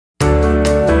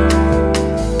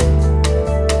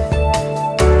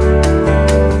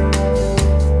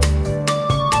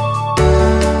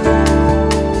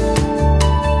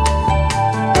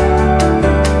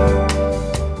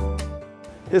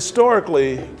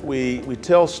Historically, we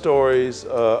tell stories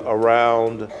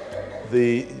around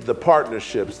the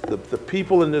partnerships, the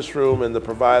people in this room and the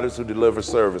providers who deliver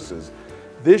services.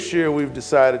 This year, we've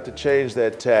decided to change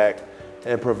that tack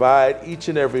and provide each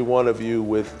and every one of you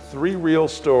with 3 real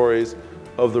stories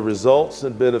of the results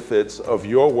and benefits of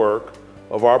your work,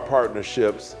 of our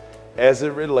partnerships, as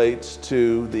it relates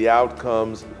to the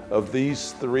outcomes of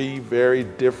these 3 very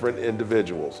different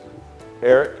individuals.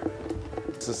 Eric,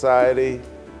 society,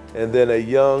 and then a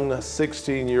young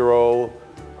 16-year-old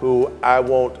who I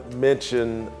won't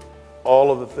mention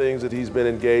all of the things that he's been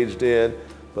engaged in,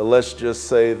 but let's just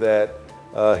say that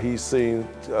he's seen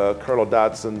Colonel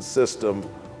Dotson's system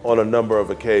on a number of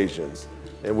occasions.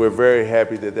 And we're very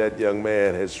happy that that young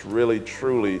man has really,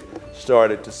 truly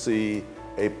started to see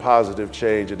a positive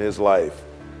change in his life.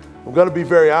 I'm going to be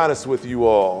very honest with you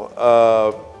all.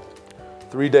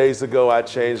 3 days ago, I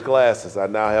changed glasses. I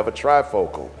now have a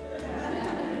trifocal.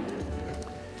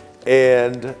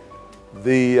 And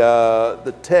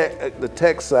the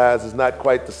text size is not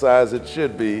quite the size it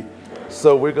should be.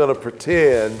 So we're going to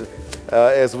pretend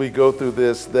as we go through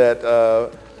this that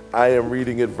I am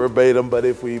reading it verbatim, but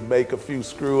if we make a few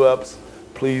screw-ups,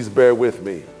 please bear with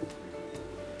me.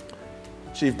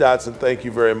 Chief Dotson, thank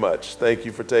you very much. Thank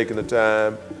you for taking the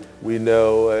time. We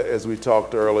know, as we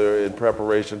talked earlier, in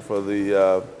preparation for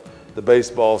the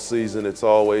baseball season, it's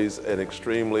always an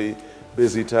extremely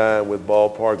busy time with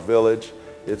Ballpark Village.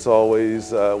 It's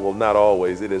always, well, not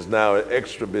always, it is now an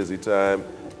extra busy time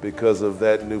because of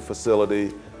that new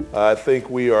facility. I think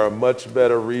we are a much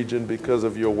better region because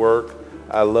of your work.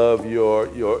 I love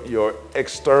your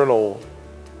external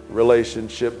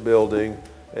relationship building,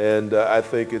 and I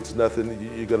think it's nothing,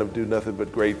 you're going to do nothing but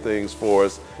great things for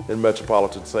us in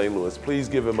metropolitan St. Louis. Please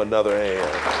give him another hand.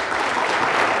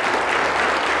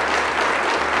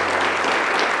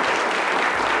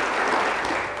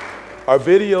 Our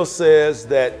video says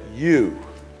that you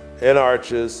and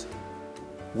ARCHS,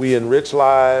 we enrich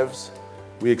lives,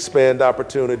 we expand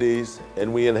opportunities,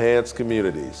 and we enhance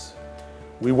communities.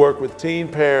 We work with teen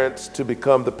parents to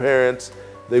become the parents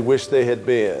they wish they had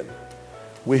been.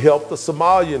 We help the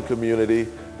Somalian community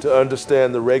to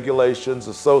understand the regulations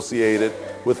associated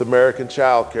with American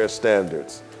child care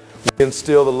standards. We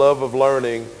instill the love of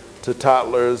learning to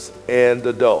toddlers and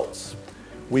adults.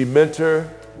 We mentor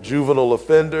juvenile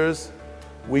offenders.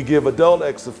 We give adult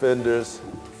ex-offenders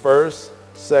first,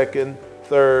 second,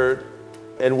 third,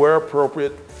 and where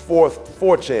appropriate,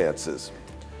 four chances.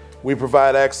 We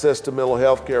provide access to mental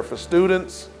health care for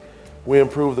students. We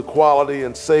improve the quality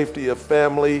and safety of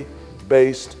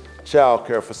family-based child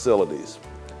care facilities.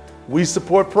 We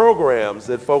support programs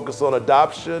that focus on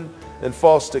adoption and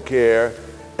foster care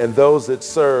and those that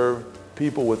serve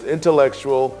people with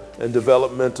intellectual and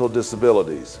developmental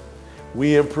disabilities.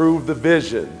 We improve the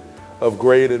vision of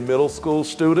grade and middle school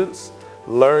students,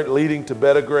 leading to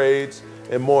better grades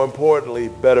and, more importantly,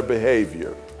 better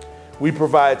behavior. We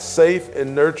provide safe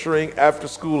and nurturing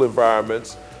after-school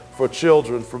environments for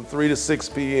children from 3 to 6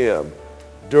 p.m.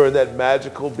 during that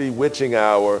magical bewitching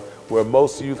hour where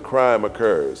most youth crime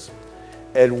occurs.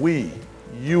 And we,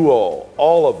 you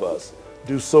all of us,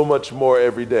 do so much more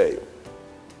every day.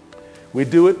 We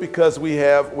do it because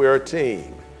we're a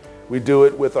team. We do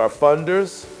it with our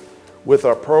funders, with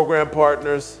our program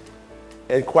partners,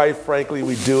 and quite frankly,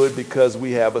 we do it because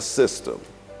we have a system.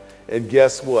 And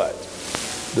guess what?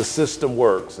 The system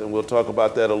works, and we'll talk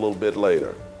about that a little bit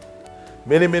later.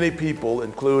 Many people,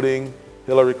 including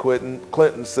Hillary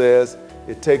Clinton says,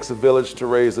 it takes a village to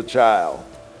raise a child.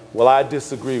 Well, I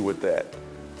disagree with that.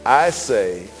 I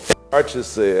say, ARCHS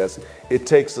says, it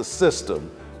takes a system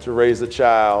to raise a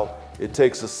child. It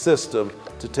takes a system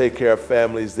to take care of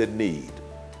families that need.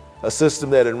 A system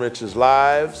that enriches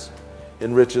lives,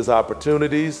 enriches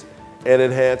opportunities, and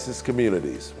enhances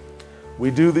communities. We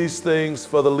do these things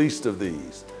for the least of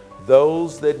these,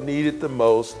 those that need it the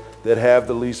most, that have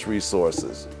the least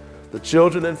resources. The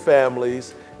children and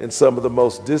families in some of the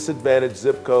most disadvantaged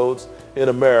zip codes in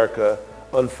America,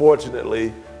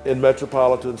 unfortunately, in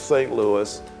metropolitan St.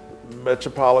 Louis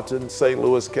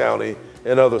County,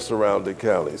 and other surrounding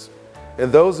counties.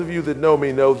 And those of you that know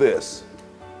me know this.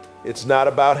 It's not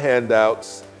about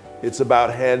handouts, it's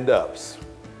about hand-ups.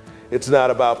 It's not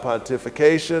about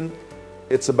pontification,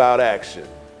 it's about action.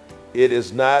 It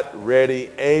is not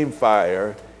ready, aim,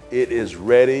 fire. It is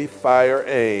ready, fire,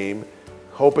 aim,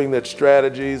 hoping that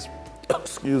strategies,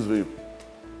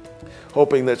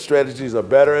 hoping that strategies are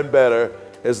better and better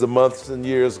as the months and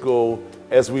years go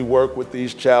as we work with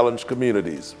these challenged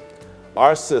communities.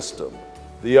 Our system,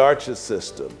 the ARCHS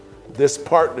system, this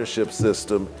partnership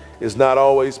system is not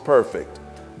always perfect,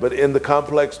 But in the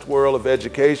complex world of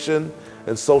education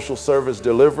and social service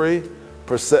delivery,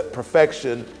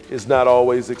 perfection is not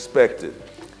always expected.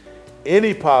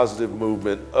 Any positive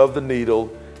movement of the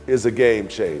needle is a game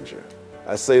changer.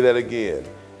 I say that again.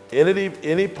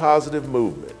 Any positive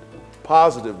movement,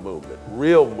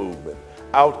 real movement,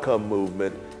 outcome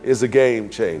movement is a game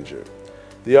changer.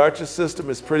 The ARCHS system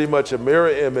is pretty much a mirror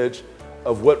image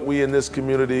of what we in this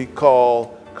community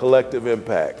call collective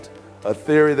impact, a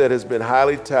theory that has been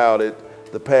highly touted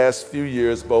the past few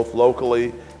years, both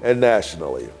locally and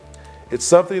nationally. It's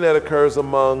something that occurs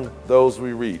among those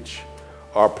we reach,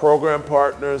 our program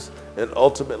partners, and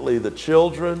ultimately the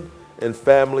children and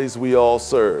families we all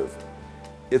serve.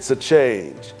 It's a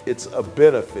change, it's a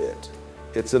benefit,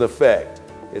 it's an effect,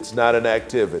 it's not an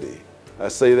activity. I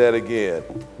say that again,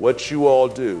 what you all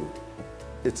do,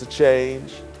 it's a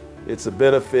change, it's a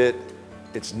benefit,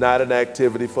 it's not an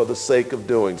activity for the sake of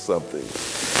doing something.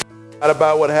 Not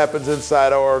about what happens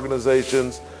inside our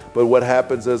organizations, but what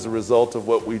happens as a result of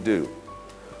what we do.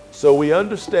 So we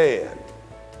understand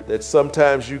that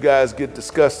sometimes you guys get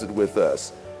disgusted with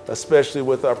us, especially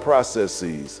with our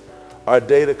processes, our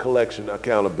data collection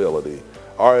accountability,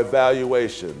 our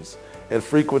evaluations, and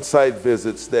frequent site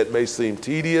visits that may seem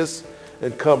tedious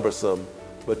and cumbersome,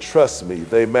 but trust me,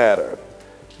 they matter.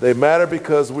 They matter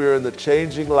because we're in the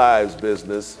changing lives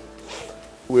business.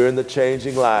 We're in the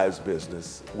changing lives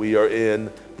business. We are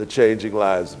in the changing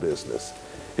lives business.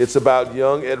 It's about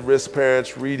young at-risk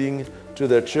parents reading to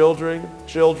their children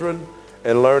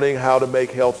and learning how to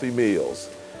make healthy meals.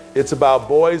 It's about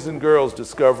boys and girls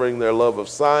discovering their love of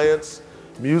science,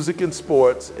 music and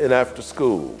sports, and after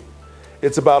school.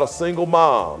 It's about a single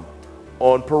mom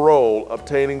on parole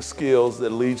obtaining skills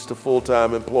that leads to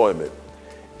full-time employment.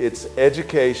 It's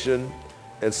education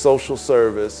and social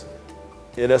service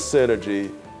in a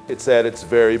synergy. It's at its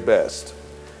very best.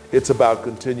 It's about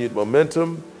continued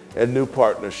momentum and new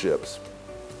partnerships.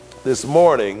 This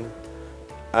morning,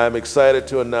 I'm excited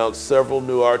to announce several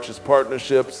new ARCHS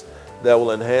partnerships that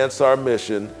will enhance our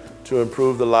mission to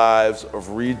improve the lives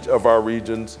of our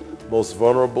region's most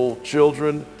vulnerable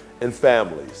children and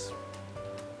families.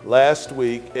 Last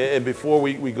week, and before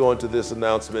we go into this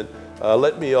announcement,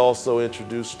 let me also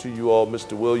introduce to you all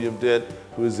Mr. William Dent,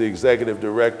 who is the Executive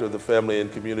Director of the Family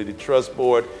and Community Trust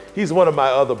Board. He's one of my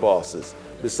other bosses.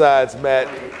 Besides Matt,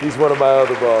 he's one of my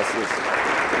other bosses.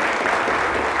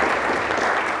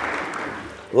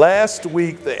 Last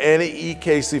week, the Annie E.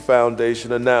 Casey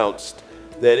Foundation announced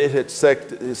that it had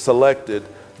selected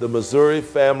the Missouri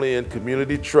Family and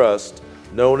Community Trust,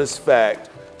 known as FACT,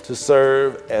 to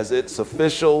serve as its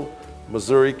official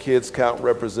Missouri Kids Count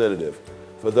representative.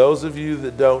 For those of you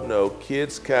that don't know,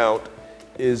 Kids Count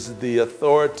is the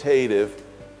authoritative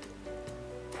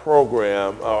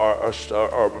program,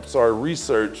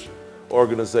 research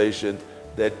organization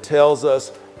that tells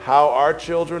us how our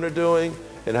children are doing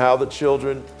and how the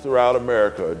children throughout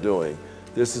America are doing.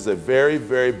 This is a very,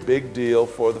 very big deal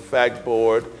for the FACT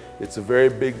board. It's a very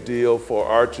big deal for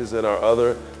ARCHS and our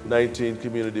other 19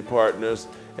 community partners.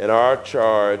 And our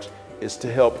charge is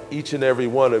to help each and every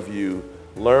one of you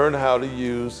learn how to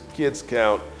use Kids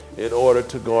Count in order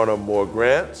to garner more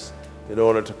grants, in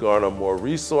order to garner more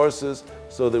resources,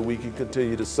 so that we can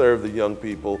continue to serve the young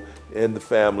people and the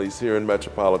families here in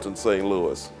metropolitan St.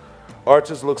 Louis.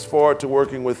 ARCHS looks forward to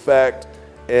working with FACT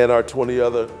and our 20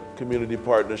 other community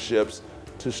partnerships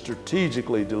to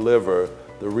strategically deliver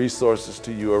the resources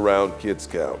to you around Kids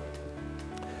Count.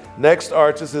 Next,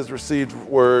 ARCHS has received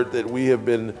word that we have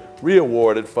been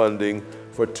re-awarded funding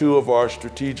for 2 of our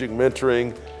strategic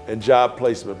mentoring and job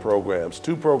placement programs,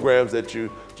 2 programs that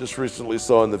you just recently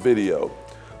saw in the video.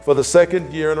 For the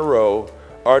 2nd year in a row,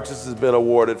 ARCHS has been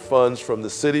awarded funds from the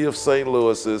City of St.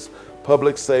 Louis's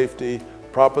Public Safety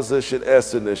Proposition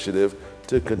S initiative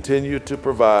to continue to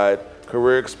provide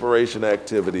career exploration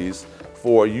activities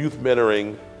for youth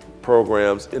mentoring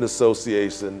programs in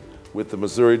association with the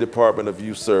Missouri Department of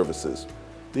Youth Services.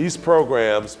 These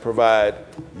programs provide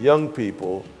young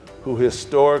people who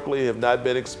historically have not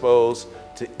been exposed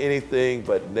to anything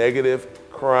but negative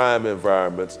crime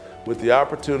environments with the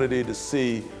opportunity to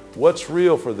see what's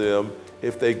real for them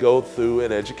if they go through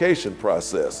an education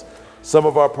process. Some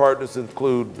of our partners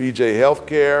include BJ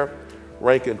Healthcare,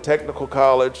 Rankin Technical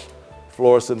College,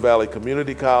 Florissant Valley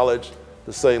Community College,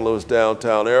 the St. Louis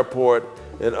Downtown Airport,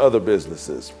 and other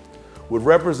businesses. With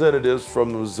representatives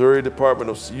from the Missouri Department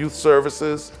of Youth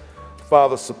Services,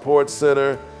 Father Support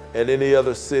Center, and any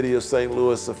other City of St.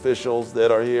 Louis officials that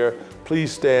are here,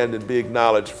 please stand and be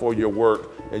acknowledged for your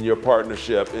work and your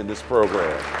partnership in this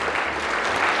program.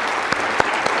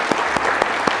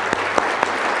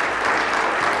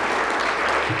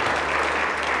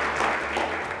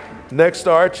 Next,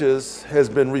 ARCHS has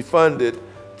been refunded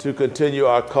to continue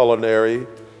our culinary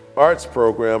arts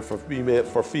program for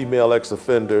female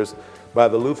ex-offenders by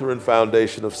the Lutheran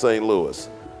Foundation of St. Louis.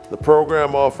 The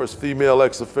program offers female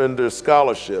ex-offenders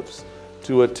scholarships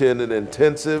to attend an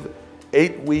intensive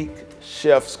 8-week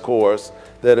chef's course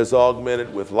that is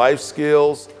augmented with life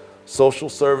skills, social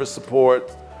service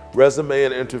support, resume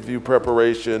and interview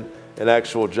preparation, and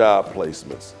actual job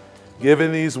placements,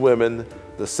 giving these women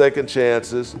the second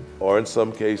chances, or in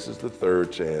some cases the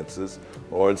third chances,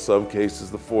 or in some cases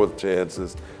the fourth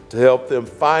chances, to help them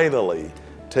finally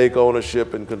take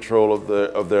ownership and control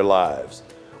of their lives.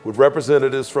 With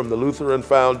representatives from the Lutheran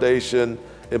Foundation,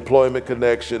 Employment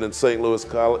Connection, and St. Louis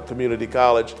Community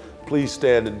College, please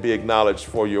stand and be acknowledged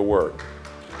for your work.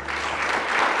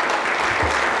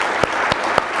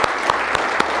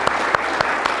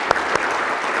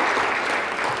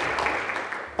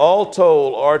 All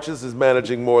told, ARCHS is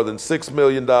managing more than $6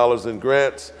 million in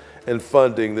grants and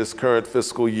funding this current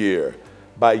fiscal year.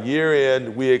 By year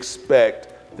end, we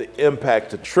expect the impact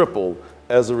to triple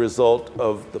as a result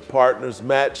of the partners'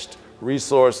 matched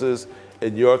resources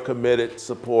and your committed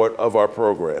support of our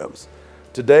programs.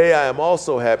 Today, I am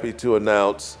also happy to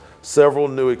announce several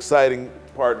new exciting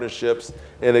partnerships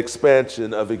and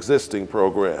expansion of existing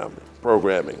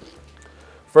programming.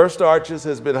 First, ARCHS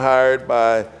has been hired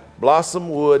by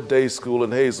Blossomwood Day School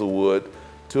in Hazelwood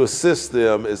to assist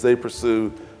them as they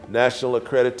pursue national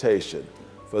accreditation.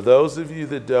 For those of you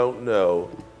that don't know,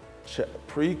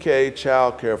 pre-K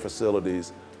child care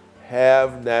facilities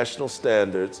have national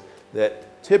standards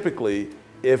that typically,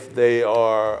 if they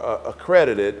are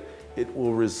accredited, it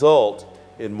will result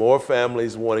in more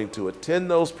families wanting to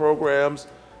attend those programs.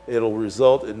 It'll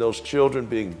result in those children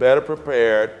being better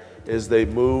prepared as they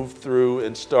move through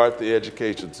and start the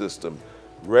education system.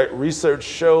 Research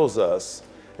shows us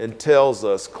and tells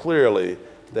us clearly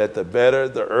that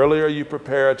the earlier you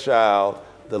prepare a child,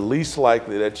 the least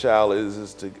likely that child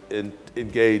is to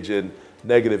engage in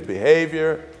negative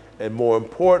behavior, and more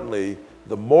importantly,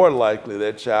 the more likely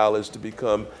that child is to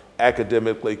become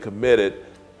academically committed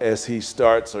as he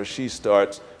starts or she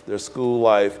starts their school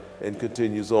life and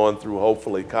continues on through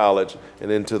hopefully college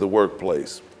and into the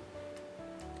workplace.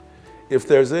 If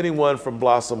there's anyone from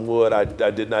Blossomwood,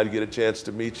 I did not get a chance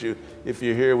to meet you. If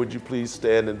you're here, would you please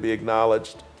stand and be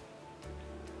acknowledged?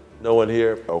 No one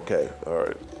here? Okay, all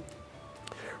right.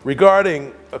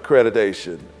 Regarding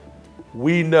accreditation,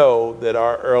 we know that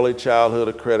our early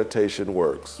childhood accreditation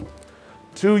works.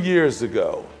 2 years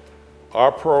ago,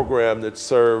 our program that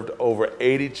served over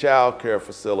 80 child care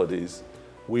facilities,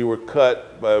 we were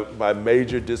cut by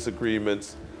major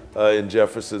disagreements in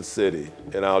Jefferson City,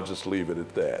 and I'll just leave it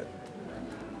at that.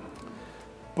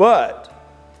 But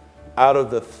out of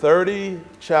the 30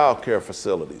 child care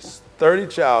facilities that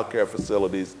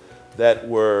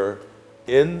were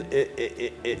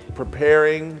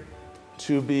preparing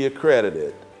to be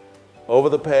accredited, over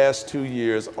the past 2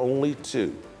 years, only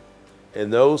 2.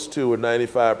 And those 2 are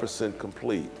 95%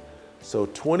 complete. So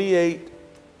 28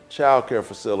 child care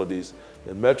facilities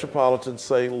in metropolitan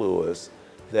St. Louis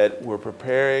that were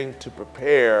preparing to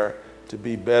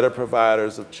be better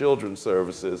providers of children's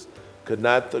services could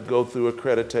not go through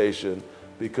accreditation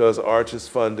because ARCHS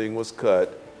funding was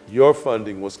cut. Your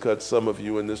funding was cut, some of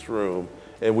you in this room,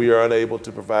 and we are unable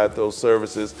to provide those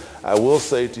services. I will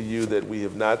say to you that we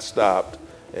have not stopped,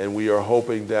 and we are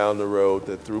hoping down the road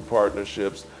that through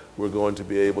partnerships, we're going to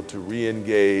be able to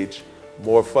re-engage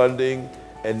more funding,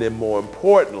 and then more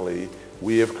importantly,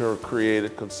 we have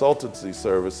created consultancy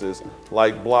services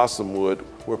like Blossomwood,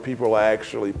 where people are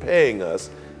actually paying us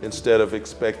instead of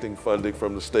expecting funding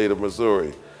from the state of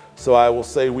Missouri. So I will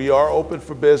say we are open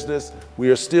for business. We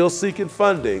are still seeking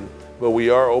funding, but we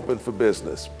are open for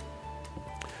business.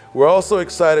 We're also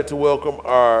excited to welcome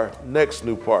our next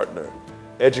new partner,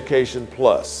 Education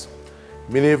Plus.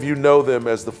 Many of you know them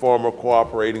as the former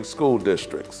cooperating school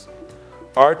districts.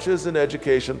 ARCHS and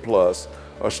Education Plus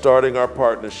are starting our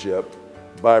partnership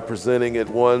by presenting at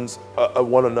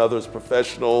one another's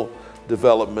professional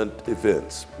development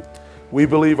events. We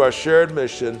believe our shared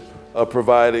mission of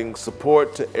providing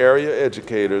support to area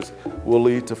educators will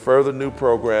lead to further new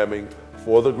programming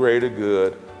for the greater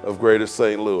good of Greater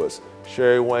St. Louis.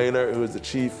 Sherry Weiner, who is the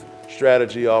Chief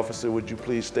Strategy Officer, would you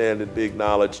please stand and be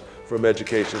acknowledged from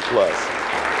Education Plus.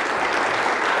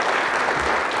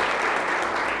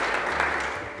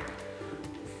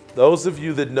 Those of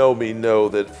you that know me know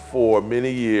that for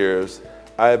many years,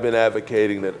 I have been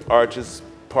advocating that ARCHS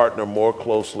partner more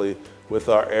closely with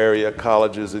our area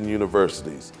colleges and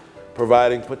universities,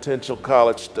 providing college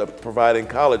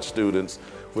students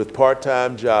with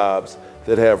part-time jobs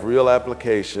that have real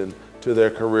application to their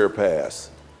career paths.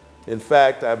 In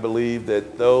fact, I believe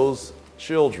that those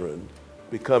children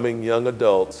becoming young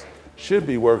adults should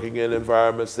be working in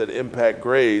environments that impact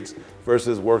grades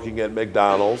versus working at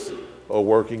McDonald's or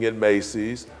working at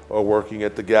Macy's or working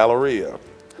at the Galleria.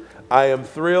 I am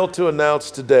thrilled to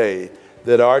announce today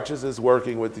that ARCHS is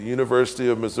working with the University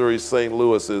of Missouri St.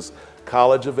 Louis's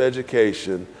College of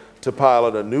Education to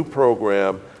pilot a new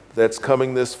program that's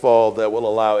coming this fall that will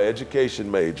allow education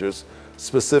majors,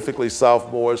 specifically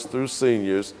sophomores through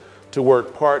seniors, to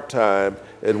work part-time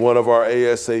at one of our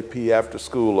ASAP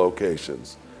after-school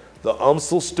locations. The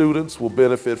UMSL students will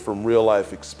benefit from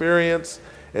real-life experience,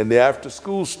 and the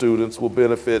after-school students will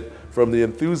benefit from the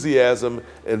enthusiasm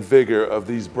and vigor of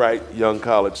these bright young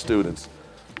college students.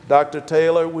 Dr.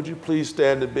 Taylor, would you please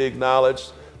stand and be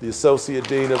acknowledged, the Associate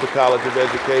Dean of the College of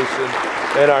Education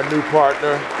and our new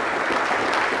partner.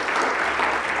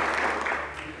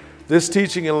 This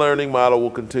teaching and learning model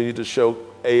will continue to show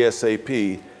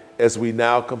ASAP as we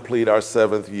now complete our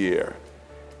 7th year.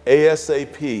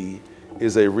 ASAP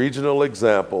is a regional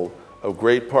example of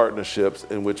great partnerships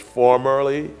in which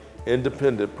formerly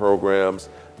independent programs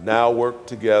now work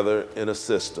together in a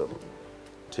system.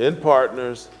 10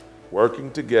 partners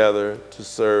working together to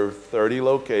serve 30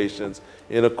 locations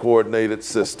in a coordinated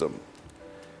system.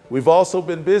 We've also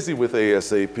been busy with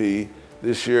ASAP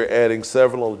this year, adding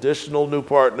several additional new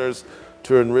partners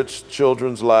to enrich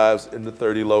children's lives in the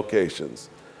 30 locations.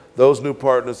 Those new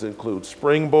partners include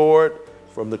Springboard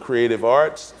from the creative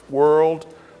arts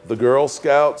world, the Girl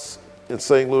Scouts, and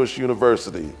St. Louis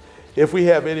University. If we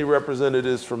have any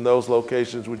representatives from those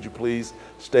locations, would you please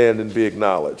stand and be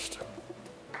acknowledged?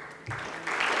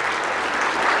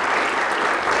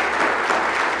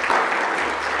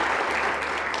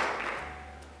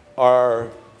 Our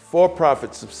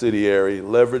for-profit subsidiary,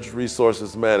 Leveraged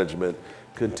Resources Management,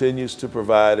 continues to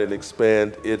provide and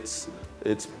expand its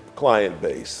client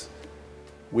base.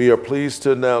 We are pleased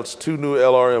to announce 2 new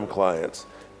LRM clients,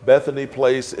 Bethany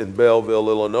Place in Belleville,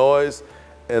 Illinois,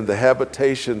 and the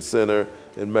Habitation Center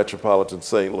in Metropolitan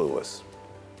St. Louis.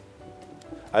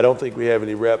 I don't think we have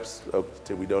any reps. Oh,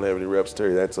 we don't have any reps,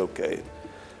 Terry, that's okay.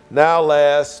 Now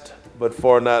last, but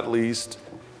far not least,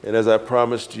 and as I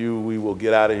promised you, we will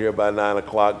get out of here by 9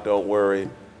 o'clock, don't worry,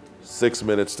 6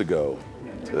 minutes to go.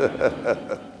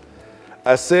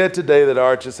 I said today that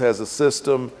ARCHS has a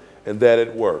system and that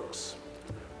it works.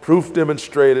 Proof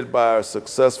demonstrated by our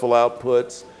successful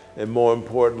outputs and, more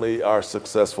importantly, our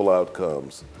successful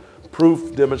outcomes.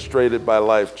 Proof demonstrated by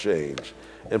life change,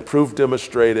 and proof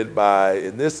demonstrated by,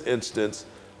 in this instance,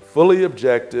 fully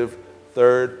objective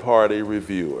third-party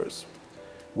reviewers.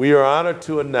 We are honored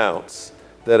to announce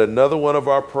that another one of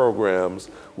our programs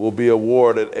will be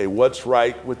awarded a What's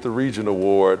Right with the Region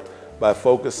Award by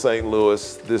Focus St.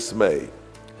 Louis this May.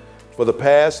 For the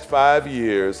past 5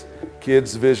 years,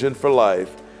 Kids Vision for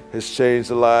Life has changed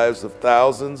the lives of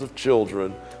thousands of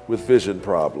children with vision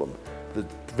problems.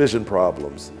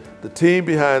 The team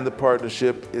behind the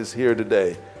partnership is here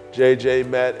today. JJ,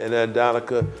 Matt, and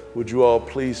Andonica, would you all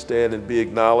please stand and be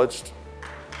acknowledged?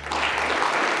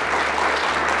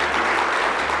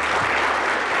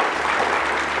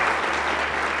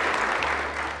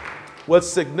 What's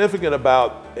significant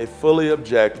about a fully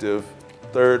objective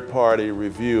third-party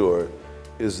reviewer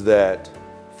is that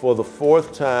for the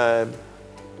 4th time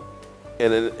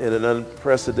in an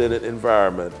unprecedented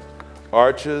environment,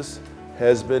 ARCHS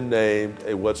has been named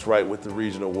a What's Right with the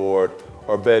Region Award,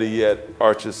 or better yet,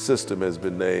 ARCHS system has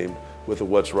been named with a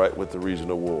What's Right with the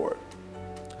Region Award.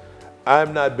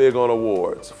 I'm not big on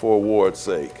awards for awards'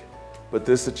 sake, but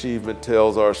this achievement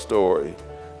tells our story,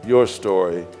 your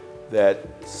story,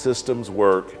 that systems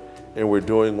work and we're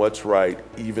doing what's right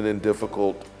even in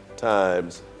difficult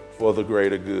times for the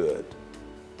greater good.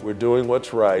 We're doing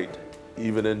what's right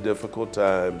even in difficult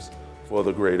times for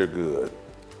the greater good.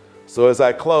 So as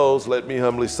I close, let me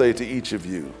humbly say to each of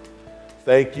you,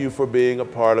 thank you for being a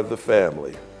part of the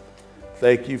family.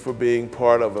 Thank you for being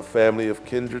part of a family of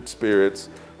kindred spirits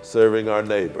serving our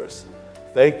neighbors.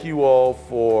 Thank you all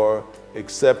for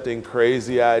accepting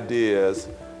crazy ideas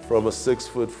from a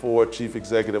 6'4" chief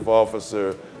executive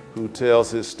officer who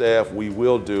tells his staff we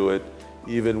will do it,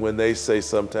 even when they say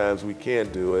sometimes we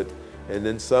can't do it. And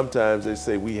then sometimes they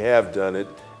say we have done it,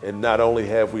 and not only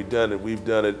have we done it, we've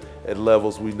done it at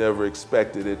levels we never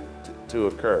expected it to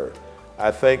occur.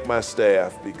 I thank my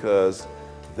staff because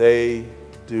they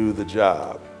do the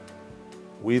job.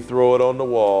 We throw it on the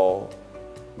wall.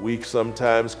 We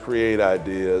sometimes create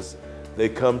ideas. They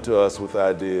come to us with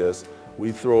ideas.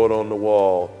 We throw it on the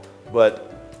wall.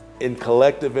 But in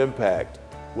collective impact,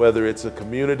 whether it's a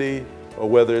community or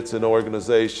whether it's an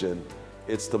organization,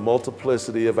 it's the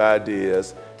multiplicity of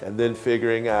ideas and then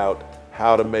figuring out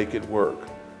how to make it work.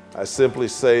 I simply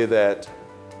say that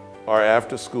our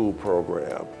after-school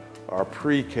program, our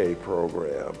pre-K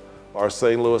program, our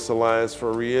St. Louis Alliance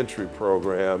for Reentry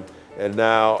program, and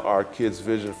now our Kids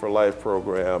Vision for Life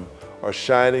program are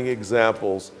shining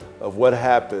examples of what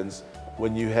happens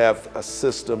when you have a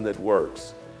system that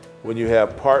works, when you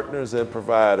have partners and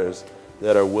providers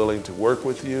that are willing to work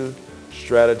with you,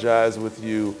 strategize with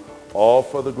you, all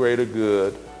for the greater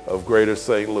good of Greater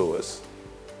St. Louis.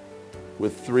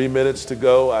 With 3 minutes to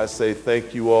go, I say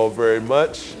thank you all very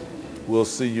much. We'll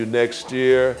see you next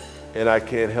year, and I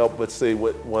can't help but say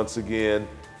once again,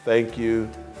 thank you,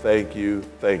 thank you,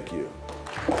 thank you.